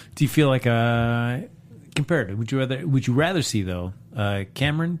you feel like comparative? Would you rather see though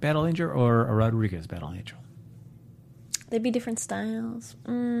Cameron Battle Angel or a Rodriguez Battle Angel? They'd be different styles.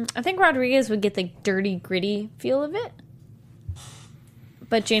 I think Rodriguez would get the dirty, gritty feel of it.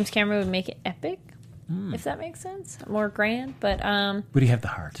 But James Cameron would make it epic, if that makes sense. More grand, but... Would he have the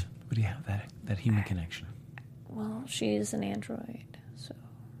heart? Would he have that human connection? Well, she is an android, so...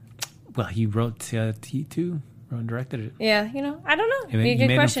 Well, he wrote T2, wrote and directed it. Yeah, I don't know. It'd be a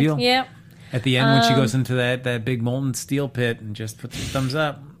good question. Yeah. At the end, when she goes into that big molten steel pit and just puts her thumbs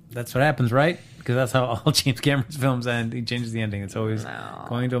up, that's what happens, right? Because that's how all James Cameron's films end. He changes the ending. It's always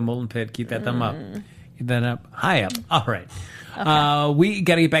going to a molten pit, keep that thumb up. Keep that up. High up. All right. Okay. We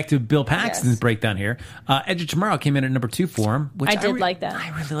got to get back to Bill Paxton's breakdown here. Edge of Tomorrow came in at number 2 for him. Which I did like that. I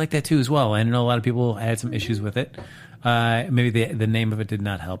really like that too as well. I know a lot of people had some issues with it. Maybe the name of it did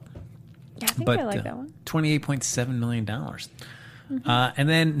not help. Yeah, I think I like that one. $28.7 million. And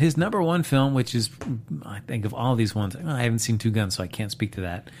then his number 1 film, which is, I think of all these ones, I haven't seen Two Guns, so I can't speak to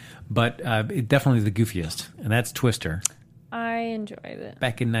that. But definitely the goofiest, and that's Twister. I enjoyed it.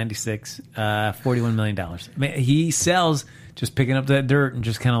 Back in 96, $41 million. I mean, he sells just picking up that dirt and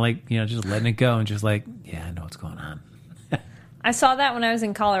just kind of like, just letting it go and just like, yeah, I know what's going on. I saw that when I was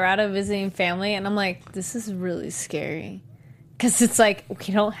in Colorado visiting family, and I'm like, this is really scary. Because it's like,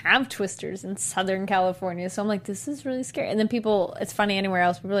 we don't have twisters in Southern California. So I'm like, this is really scary. And then people, it's funny anywhere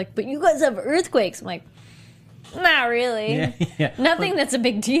else, people are like, but you guys have earthquakes. I'm like, not really. Yeah. Nothing that's a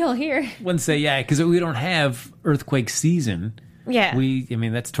big deal here. Wouldn't say, because we don't have earthquake season. Yeah.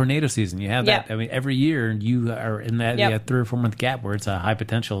 That's tornado season. You have that. Yep. I mean, every year you are in that Yep. 3 or 4 month gap where it's a high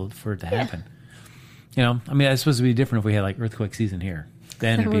potential for it to happen. You know, I mean, it's supposed to be different if we had like earthquake season here.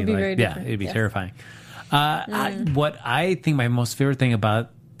 Then It it'd would be like, very different. it'd be Yeah. terrifying. What I think my most favorite thing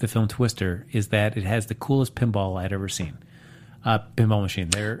about the film Twister is that it has the coolest pinball I'd ever seen. Pinball machine.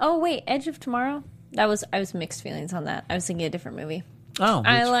 Oh, wait, Edge of Tomorrow? I was mixed feelings on that. I was thinking a different movie. Oh,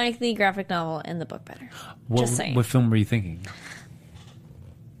 I like the graphic novel and the book better. Just saying. What film were you thinking?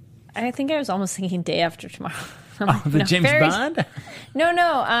 I think I was almost thinking Day After Tomorrow. I'm Oh, like, the no, James Bond?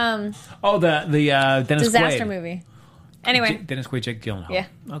 No. Oh, the Dennis Disaster Quaid. movie. Anyway. Dennis Quaid, Jake Gyllenhaal. Yeah.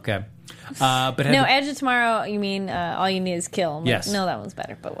 Okay. But No, Edge of Tomorrow, you mean All You Need Is Kill. I'm Yes. like, no, that one's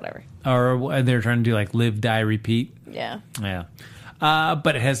better, but whatever. Or they're trying to do like Live, Die, Repeat. Yeah. Yeah.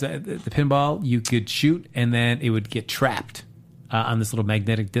 But it has the pinball you could shoot, and then it would get trapped on this little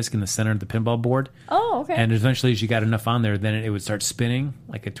magnetic disc in the center of the pinball board. Oh, okay. And eventually, as you got enough on there, then it would start spinning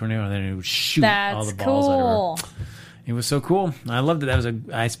like a tornado, and then it would shoot all the That's balls out cool. of her. It was so cool. I loved it.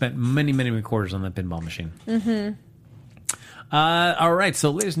 I spent many quarters on that pinball machine. Mm-hmm. All right,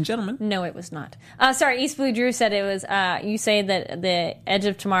 so ladies and gentlemen. No, it was not. Sorry, East Blue Drew said it was, you say that The Edge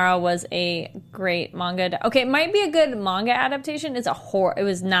of Tomorrow was a great manga. Okay, it might be a good manga adaptation. It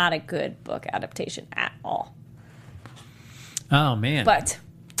was not a good book adaptation at all. Oh, man. But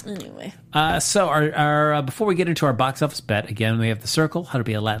anyway. So our before we get into our box office bet, again, we have The Circle, How to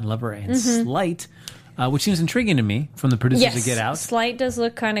Be a Latin Lover, and Slight, which seems intriguing to me from the producers of Get Out. Slight does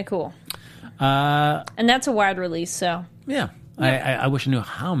look kind of cool. And that's a wide release, so. Yeah. I wish I knew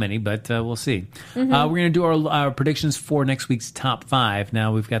how many, but we'll see. We're going to do our predictions for next week's top 5.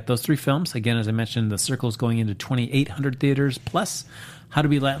 Now, we've got those 3 films. Again, as I mentioned, The Circle is going into 2,800 theaters, plus How to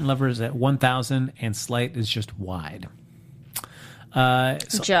Be a Latin Lover is at 1,000, and Slight is just wide.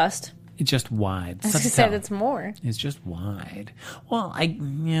 It's just wide. I was going to say that's more. It's just wide. Well, I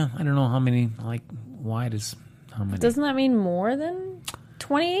don't know how many. Like, wide is how many? Doesn't that mean more than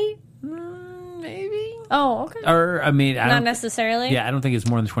 28? Maybe. Oh, okay. Or, I mean, not necessarily? Yeah, I don't think it's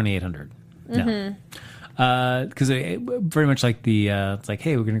more than 2,800. No. Because very much like it's like,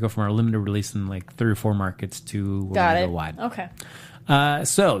 hey, we're going to go from our limited release in like 3 or 4 markets to we're going to go wide. Okay.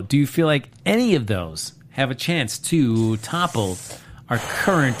 So, do you feel like any of those have a chance to topple our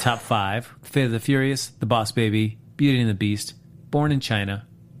current top 5? Fate of the Furious, The Boss Baby, Beauty and the Beast, Born in China,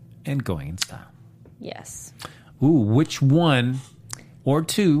 and Going in Style. Yes. Ooh, which one or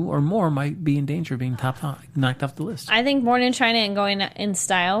 2 or more might be in danger of being knocked off the list? I think Born in China and Going in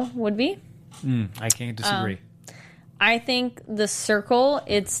Style would be. I can't disagree. I think The Circle,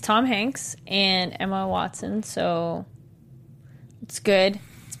 it's Tom Hanks and Emma Watson, so it's good.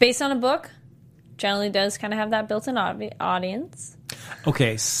 It's based on a book. Generally does kind of have that built-in audience.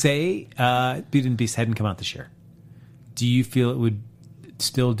 Okay, say Beauty and the Beast hadn't come out this year. Do you feel it would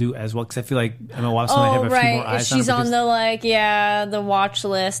still do as well? Because I feel like Emma Watson might have a few more eyes She's on the the watch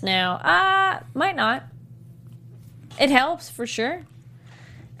list now. Might not. It helps for sure.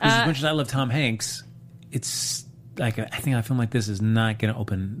 As much as I love Tom Hanks, it's like I think a film like this is not going to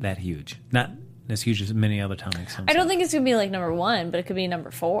open that huge. Not as huge as many other Tom Hanks films. I don't think it's going to be like number 1, but it could be number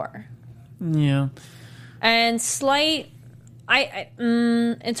 4. Yeah. And Slight,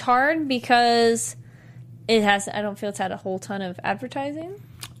 it's hard because it has. I don't feel it's had a whole ton of advertising.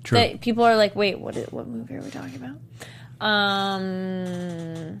 True. That people are like, wait, what movie are we talking about?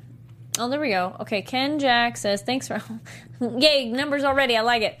 Oh, there we go. Okay, Ken Jack says, thanks for... Yay, numbers already. I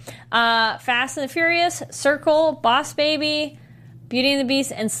like it. Fast and the Furious, Circle, Boss Baby, Beauty and the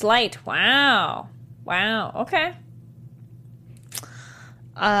Beast, and Slight. Wow. Okay.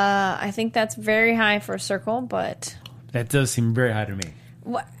 I think that's very high for Circle, but... That does seem very high to me.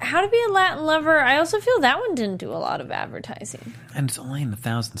 How to Be a Latin Lover, I also feel that one didn't do a lot of advertising. And it's only in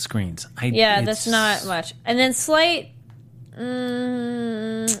 1,000 screens. That's not much. And then Slight,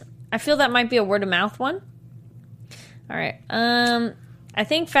 I feel that might be a word-of-mouth one. All right. I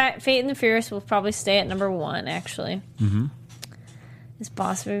think Fate and the Furious will probably stay at number 1, actually. Mm-hmm. Is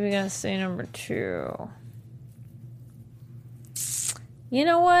Boss Baby going to stay number 2? You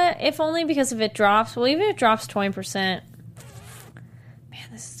know what? If only because if it drops, well, even if it drops 20%, man,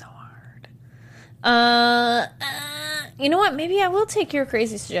 this is so hard. You know what? Maybe I will take your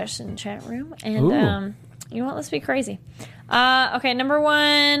crazy suggestion, chat room, and you know what? Let's be crazy. Okay, number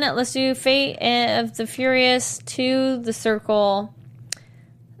 1, let's do Fate of the Furious. 2, The Circle.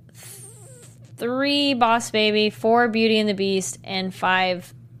 3 Boss Baby, 4 Beauty and the Beast, and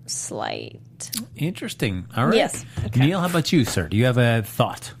 5 Slight. Interesting. All right. Yes. Okay. Neil, how about you, sir? Do you have a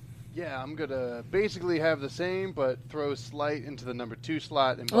thought? Yeah, I'm going to basically have the same, but throw Slight into the number 2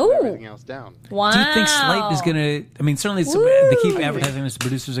 slot and Ooh. move everything else down. Wow. Do you think Slight is going to... I mean, certainly they keep advertising this to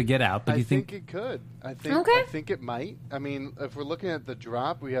producers to get out, but do you think... it could. I think it might. I mean, if we're looking at the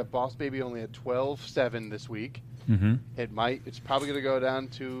drop, we have Boss Baby only at 12.7 this week. Mm-hmm. It's probably going to go down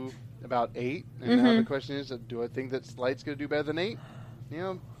to about 8. And now the question is, do I think that Slight's going to do better than 8? You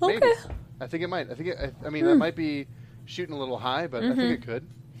know, maybe. Okay. I think it might. I mean, that might be shooting a little high, but I think it could.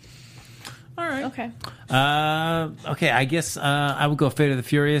 All right. Okay. Okay, I guess I would go Fate of the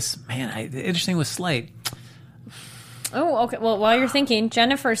Furious. Man, interesting with Slight. Oh, okay. Well, while you're thinking,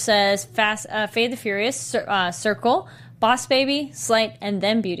 Jennifer says Fate of the Furious, Circle, Boss Baby, Slight, and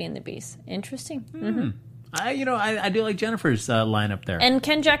then Beauty and the Beast. Interesting. Mm-hmm. I do like Jennifer's lineup there. And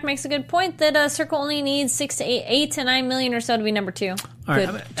Ken Jack makes a good point that Circle only needs 8 to 9 million or so to be number 2. All right.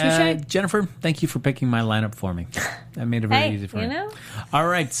 Touché. Jennifer, thank you for picking my lineup for me. That made it very easy for me. know? All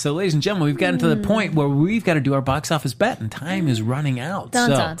right, so ladies and gentlemen, we've gotten to the point where we've got to do our box office bet, and time is running out. Dun,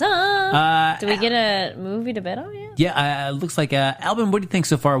 so, dun, dun. Do we get a movie to bet on yet? Yeah, it looks like Alvin. What do you think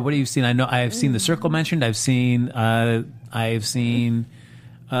so far? What have you seen? I know I've seen The Circle mentioned. I've seen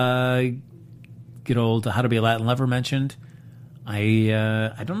good old How to Be a Latin Lover mentioned.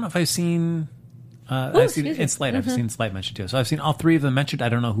 I don't know if I've seen. I've seen it's Slight. I've seen Slight mentioned too. So I've seen all 3 of them mentioned. I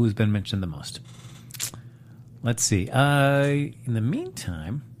don't know who's been mentioned the most. Let's see. In the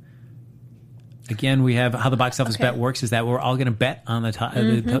meantime, again, we have how the box office bet works. Is that we're all going to bet on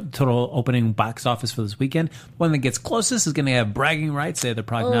the total opening box office for this weekend. The one that gets closest is going to have bragging rights. They're the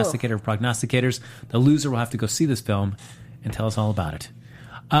prognosticator of prognosticators. The loser will have to go see this film and tell us all about it.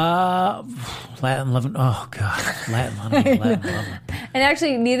 Latin Lover. Oh God, Latin Lover. And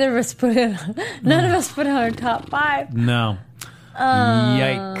actually, none of us put it on our top 5. No.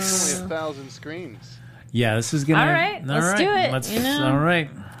 Yikes. Only 1,000 screens. Yeah, this is gonna. All right, let's do it. All right,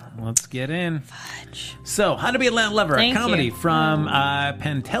 let's get in. Fudge. So, How to Be a Latin Lover, a comedy from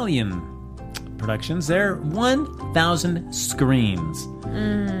Pantaleon Productions. They're 1,000 screens.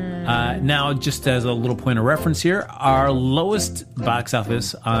 Now, just as a little point of reference here, our lowest box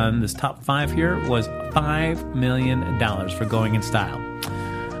office on this top 5 here was $5 million for Going in Style,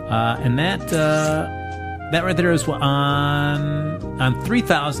 and that right there is on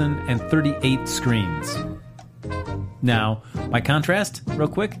 3,038 screens. Now, by contrast, real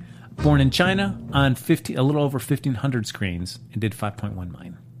quick, Born in China on a little over 1,500 screens and did 5.1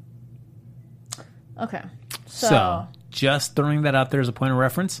 million. Okay, so just throwing that out there as a point of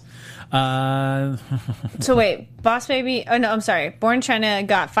reference. So wait, Boss Baby. Oh no, I'm sorry. Born in China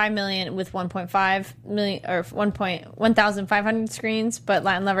got 5 million with 1.5 million or 1,500 screens, but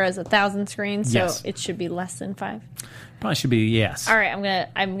Latin Lover has 1,000 screens, so it should be less than 5. Probably should be yes. All right,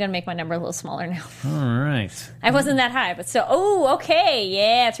 I'm gonna make my number a little smaller now. All right. I wasn't that high, but still. Oh, okay,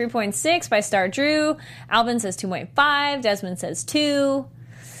 yeah, 3.6 by Star Drew. Alvin says 2.5. Desmond says 2.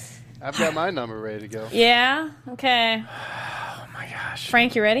 I've got my number ready to go. Yeah. Okay. Oh my gosh.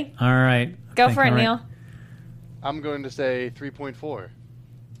 Frank, you ready? All right. Go for it, Neil. I'm going to say 3.4.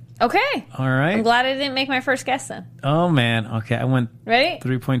 Okay. All right. I'm glad I didn't make my first guess then. Oh man. Okay, I went. Ready?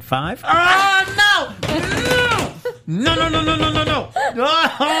 3.5. Oh no! No!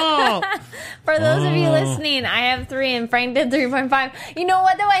 Oh! For those of you listening, I have 3 and Frank did 3.5. You know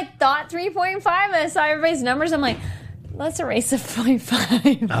what though? I thought 3.5 and I saw everybody's numbers. I'm like, let's erase a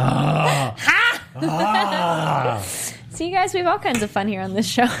 0.5. See, you guys, we have all kinds of fun here on this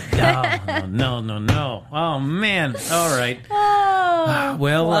show. No. Oh, man. All right.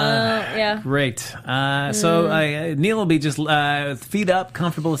 Yeah. Great. So Neil will be just feet up,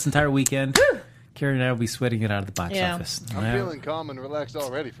 comfortable this entire weekend. Carrie and I will be sweating it out of the box office. I'm feeling calm and relaxed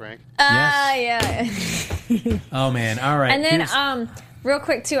already, Frank. Yeah. Oh, man. All right. And then, real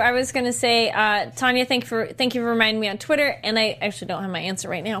quick, too, I was going to say, Tanya, thank you for reminding me on Twitter, and I actually don't have my answer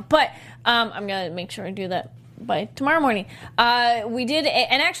right now, but I'm going to make sure I do that by tomorrow morning. We did,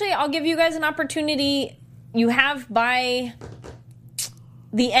 and actually, I'll give you guys an opportunity. You have by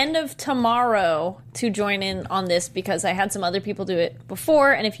the end of tomorrow to join in on this because I had some other people do it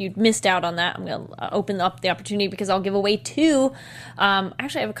before, and if you missed out on that, I'm going to open up the opportunity because I'll give away 2.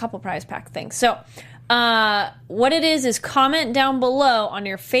 Actually, I have a couple prize pack things. So, what it is comment down below on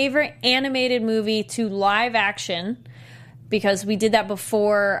your favorite animated movie to live action, because we did that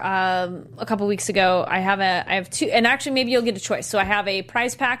before a couple weeks ago. I have 2, and actually maybe you'll get a choice. So I have a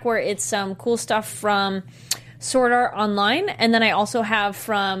prize pack where it's some cool stuff from Sword Art Online, and then I also have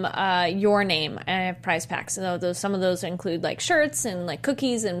from Your Name. I have prize packs. So some of those include like shirts and like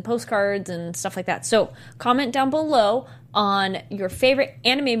cookies and postcards and stuff like that. So comment down below on your favorite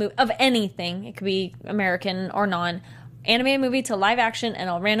anime movie of anything. It could be American or non. Animated movie to live action, and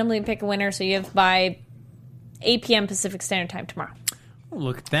I'll randomly pick a winner. So you have by 8 p.m. Pacific Standard Time tomorrow. Oh,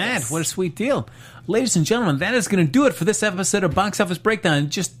 look at that. Yes. What a sweet deal. Ladies and gentlemen, that is going to do it for this episode of Box Office Breakdown.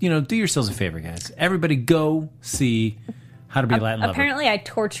 Just, do yourselves a favor, guys. Everybody go see How to Be a Latin Lover. Apparently I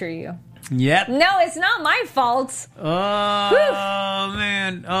torture you. Yep. No, it's not my fault. Oh,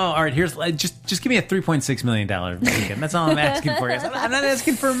 man. Oh, all right. Here's just give me a $3.6 million weekend. That's all I'm asking for, guys. I'm not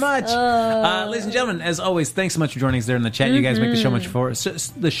asking for much. Ladies and gentlemen, as always, thanks so much for joining us there in the chat. You guys make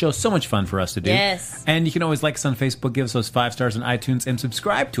the show so much fun for us to do. Yes. And you can always like us on Facebook, give us those 5 stars on iTunes, and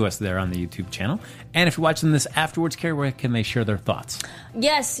subscribe to us there on the YouTube channel. And if you're watching this afterwards, Carrie, where can they share their thoughts?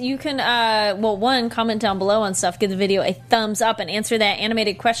 Yes, you can, comment down below on stuff, give the video a thumbs up, and answer that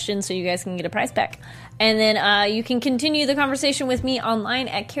animated question so you guys can get a prize pack. And then you can continue the conversation with me online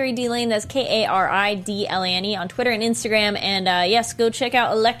at Carrie D. Lane. That's KARIDLANE on Twitter and Instagram. And yes, go check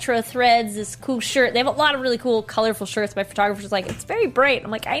out Electra Threads, this cool shirt. They have a lot of really cool, colorful shirts by photographers. Like, it's very bright. I'm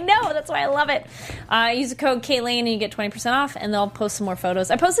like, I know, that's why I love it. Use the code KLane and you get 20% off, and they'll post some more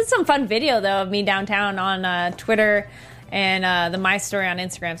photos. I posted some fun video, though, of me downtown on Twitter and the My Story on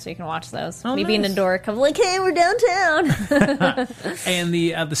Instagram, so you can watch those. Me being a dork. I'm like, hey, we're downtown. And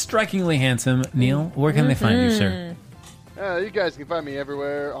the strikingly handsome Neil, where can they find you, sir? You guys can find me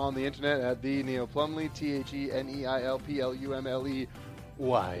everywhere on the internet at the Neil Plumley, TheNeilPlumley.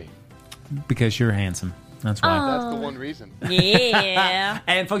 Because you're handsome. That's why. That's the one reason. Yeah.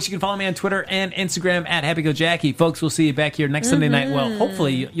 And folks, you can follow me on Twitter and Instagram at HappyGoJackie. Folks, we'll see you back here next Sunday night. Well,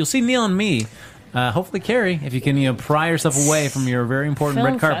 hopefully you'll see Neil and me. Hopefully, Carrie, if you can, pry yourself away from your very important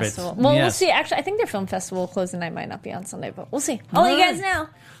film red carpet. Festival. Well, we'll see. Actually, I think their film festival closing night might not be on Sunday, but we'll see. I'll let you guys know.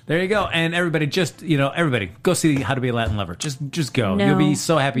 There you go. And everybody, everybody, go see How to Be a Latin Lover. Just go. No. You'll be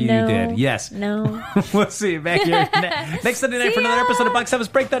so happy you did. Yes. No. We'll see you back here next Sunday night for another episode of Box Office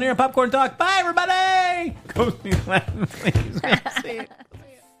Breakdown here on Popcorn Talk. Bye, everybody. Go see Latin, please. See you.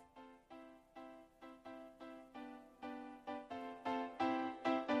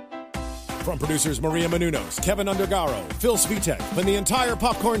 From producers Maria Menounos, Kevin Undergaro, Phil Svitek, and the entire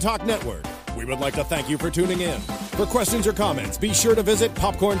Popcorn Talk Network, we would like to thank you for tuning in. For questions or comments, be sure to visit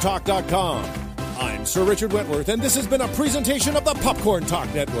popcorntalk.com. I'm Sir Richard Wentworth, and this has been a presentation of the Popcorn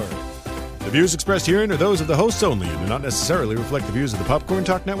Talk Network. The views expressed herein are those of the hosts only and do not necessarily reflect the views of the Popcorn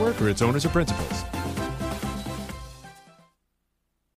Talk Network or its owners or principals.